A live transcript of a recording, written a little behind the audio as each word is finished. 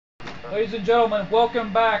Ladies and gentlemen,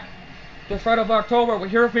 welcome back to Fright of October. We're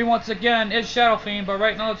here with me once again. It's Shadow Fiend, but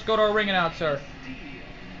right now let's go to our ring announcer.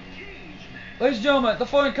 Ladies and gentlemen, the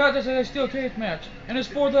following contest is a steel cage match, and it's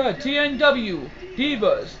for the TNW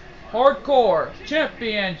Divas Hardcore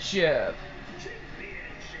Championship.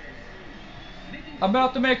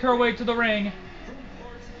 About to make her way to the ring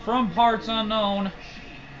from parts unknown.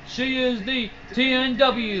 She is the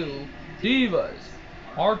TNW Divas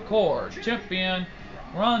Hardcore Champion,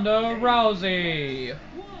 Ronda Rousey.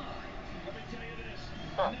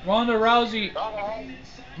 Ronda Rousey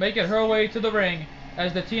making her way to the ring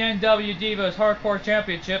as the TNW Divas Hardcore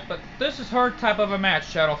Championship, but this is her type of a match,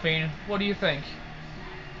 Shadow Fiend. What do you think?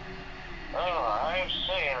 Oh, I'm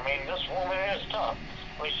saying, this woman is tough.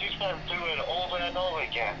 She's been through it over and over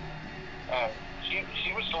again.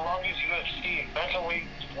 She was the longest UFC featherweight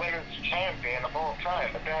women's champion of all time,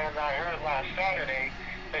 but then I heard last Saturday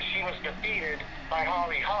that she was defeated by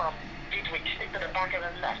Holly Holm due to a kick to the back of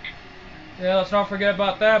the neck. Yeah, let's not forget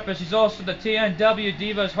about that, but she's also the TNW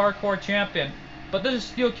Divas Hardcore Champion. But this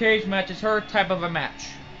steel cage match is her type of a match.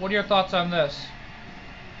 What are your thoughts on this?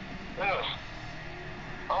 Ugh.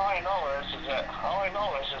 All I know is that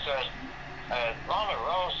Ronda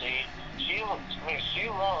Rousey, she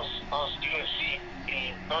lost UFC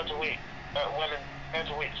featherweight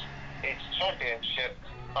women's its championship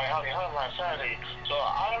by Holly Holm last Saturday. So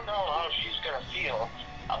I don't know how she's gonna feel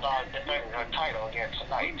about defending her title again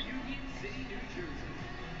tonight.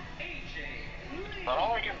 But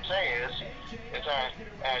all I can say is that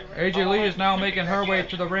AJ Lee is now making her way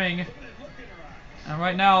to the ring. And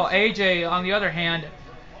right now, AJ, on the other hand,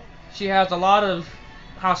 she has a lot of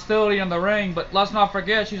hostility in the ring, but let's not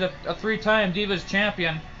forget she's a three-time Divas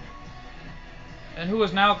champion. And who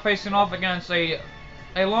is now facing off against a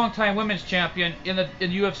long-time women's champion in the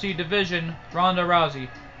UFC division, Ronda Rousey.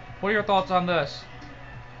 What are your thoughts on this?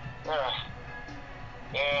 I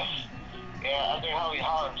think Holly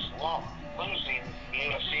Holm's losing the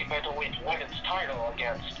UFC featherweight women's title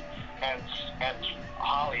against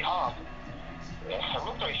Holly Holm. It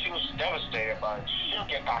looked like she was devastated, but she'll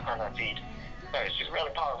get back on her feet. She's a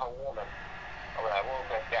really powerful woman. I will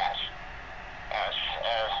admit that.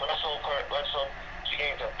 Let's hope she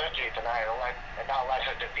gains a victory tonight and not let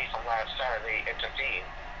her defeat from last Saturday intervene.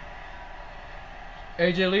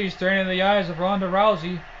 AJ Lee staring in the eyes of Ronda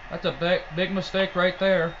Rousey. That's a big mistake right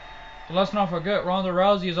there. But let's not forget Ronda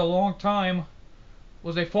Rousey is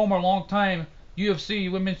was a former long-time UFC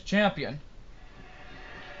Women's Champion.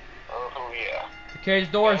 Oh yeah. The cage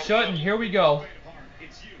door is shut, and here we go.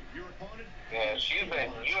 Yeah, she's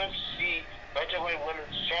been UFC featherweight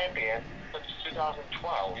women's champion since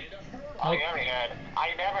 2012. On the other hand,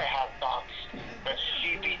 I never had thoughts that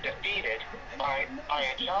she'd be defeated by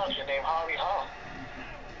a challenger named Holly Holm.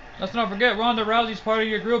 Let's not forget Ronda Rousey's part of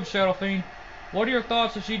your group, Shadow Fiend. What are your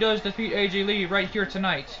thoughts if she does defeat AJ Lee right here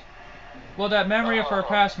tonight? Will that memory of her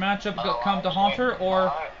past matchup come to haunt her,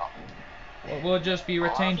 or will it just be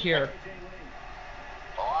retained here?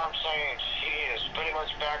 All I'm saying, she is pretty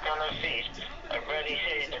much back on her feet and ready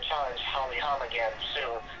to challenge Holly Holm again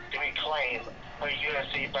soon to reclaim her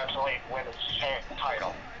UFC featherweight women's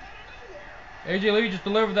title. AJ Lee just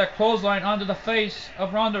delivered that clothesline onto the face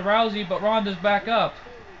of Ronda Rousey, but Ronda's back up.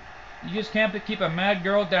 You just can't keep a mad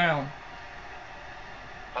girl down.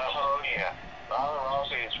 Oh yeah, Ronda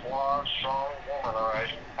Rousey is one strong woman, alright.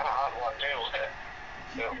 And a hot one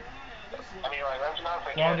too. Let's not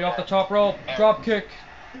forget. Ronda off the top rope, drop kick.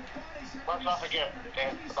 Let's not forget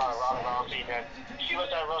about Ronda Rousey that she was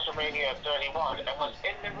at WrestleMania 31 and was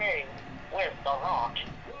in the ring with The Rock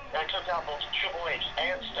and took down both Triple H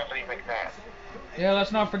and Stephanie McMahon. Yeah,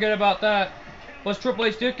 let's not forget about that. But Triple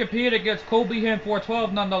H did compete against Kobe Him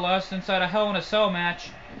 412 nonetheless inside a Hell in a Cell match.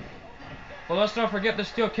 But let's not forget the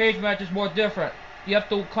steel cage match is more different. You have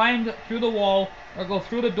to climb through the wall or go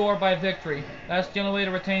through the door by victory. That's the only way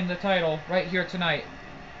to retain the title right here tonight.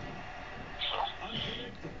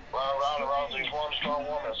 Well, Ronda Rousey's one strong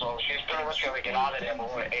woman, so she's pretty much going to get out of there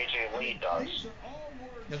before AJ Lee does.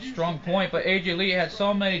 That's a strong point, but AJ Lee had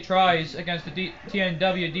so many tries against the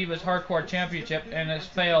TNW Divas Hardcore Championship and has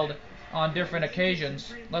failed on different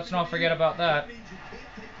occasions. Let's not forget about that.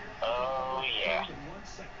 Oh, yeah.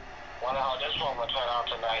 Wonder how this one will turn out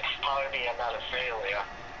tonight. Probably be another failure,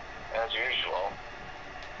 as usual.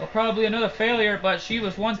 Well, probably another failure, but she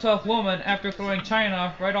was one tough woman after throwing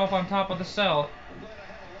Chyna right off on top of the cell.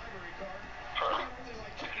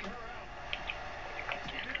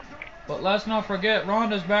 But let's not forget,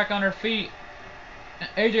 Ronda's back on her feet.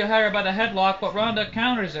 AJ had her by the headlock, but Ronda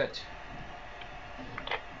counters it.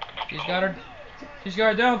 She's got her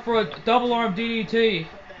down for a double arm DDT.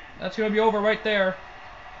 That's going to be over right there.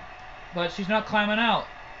 but she's not climbing out.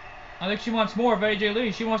 I think she wants more of AJ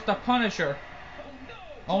Lee. She wants to punish her.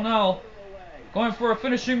 Oh no. Going for a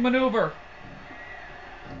finishing maneuver.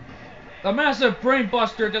 The massive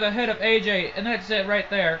brainbuster to the head of AJ, and that's it right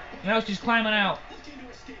there. Now she's climbing out.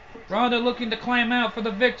 Ronda looking to climb out for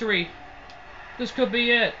the victory. This could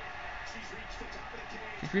be it.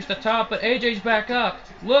 She's reached the top, but AJ's back up.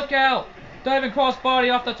 Look out! Diving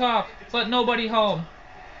crossbody off the top, but nobody home.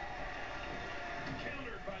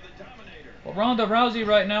 Well, Ronda Rousey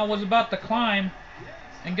right now was about to climb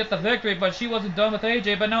and get the victory, but she wasn't done with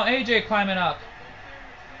AJ. But now AJ climbing up.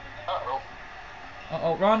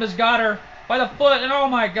 Uh-oh, Ronda's got her by the foot, and oh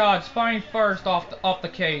my God, spine first off the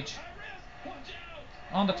cage.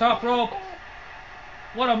 On the top rope.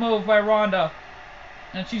 What a move by Ronda.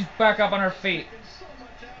 And she's back up on her feet.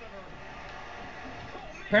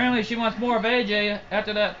 Apparently she wants more of AJ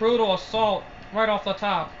after that brutal assault right off the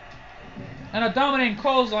top. And a dominating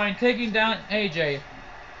clothesline taking down AJ.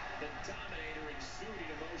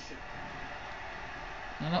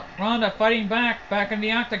 And Ronda fighting back in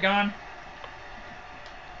the octagon.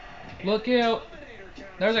 Look out.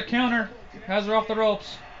 There's a counter. Has her off the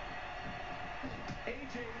ropes.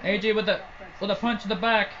 AJ with a punch in the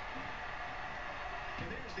back.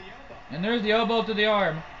 And there's the elbow to the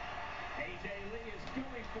arm.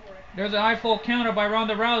 There's a high full counter by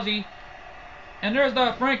Ronda Rousey. And there's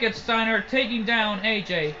the Frankensteiner taking down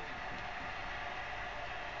AJ.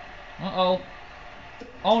 Uh-oh.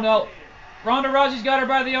 Oh no. Ronda Rousey's got her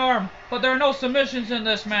by the arm. But there are no submissions in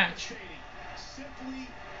this match.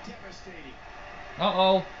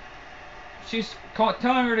 Uh-oh. She's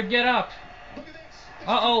telling her to get up.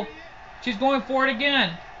 Uh-oh. She's going for it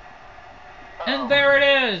again. And there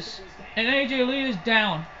it is. And AJ Lee is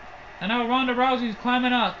down. And now Ronda Rousey's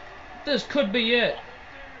climbing up. This could be it.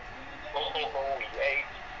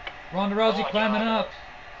 Ronda Rousey climbing up.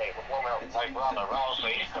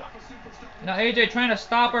 Now AJ trying to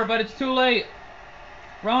stop her, but it's too late.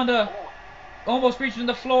 Ronda almost reaching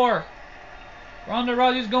the floor. Ronda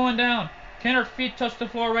Rousey's going down. Can her feet touch the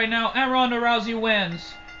floor right now? And Ronda Rousey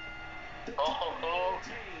wins. She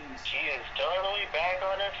is totally back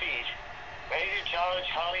on her feet. Ready to challenge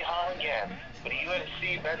Holly Holm again for the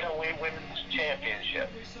UFC Bantamweight Women's Championship.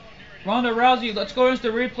 Ronda Rousey, let's go into the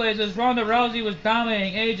replays as Ronda Rousey was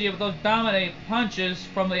dominating AJ with those dominating punches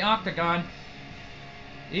from the octagon.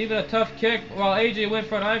 Even a tough kick while AJ went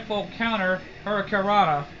for an eye-full counter,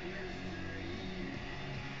 Hurricanrana.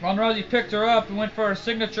 Ronda Rousey picked her up and went for her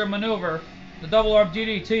signature maneuver, the double arm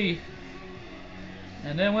DDT.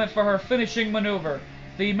 And then went for her finishing maneuver,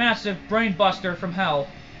 the massive brainbuster from hell.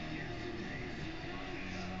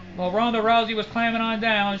 While Ronda Rousey was climbing on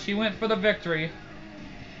down, she went for the victory.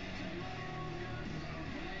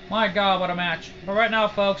 My God, what a match. But right now,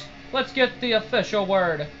 folks, let's get the official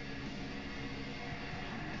word.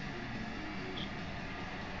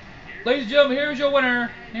 Ladies and gentlemen, here's your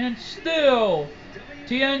winner, and still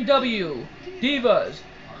TNW Divas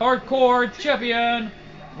Hardcore Champion,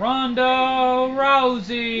 Ronda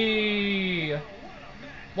Rousey.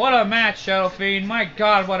 What a match, Shadow Fiend. My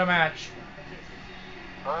God, what a match.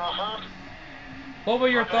 What were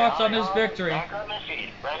your thoughts on this victory? Back on their feet,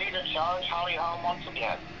 ready to challenge Holly Holm once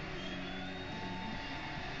again.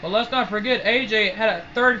 Well, let's not forget, AJ had a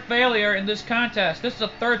third failure in this contest. This is the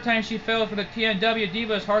third time she failed for the TNW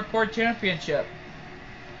Divas Hardcore Championship.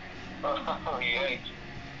 Yeah.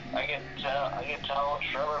 I can tell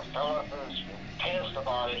Trevor Phillips is pissed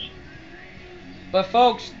about it. But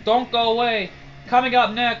folks, don't go away. Coming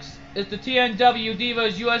up next is the TNW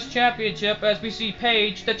Divas US Championship as we see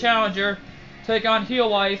Paige, the challenger, take on Heel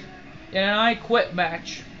Wife in an I Quit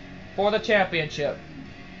match for the championship.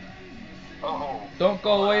 Don't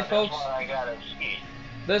go away, folks.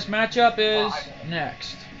 This matchup is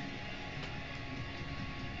next.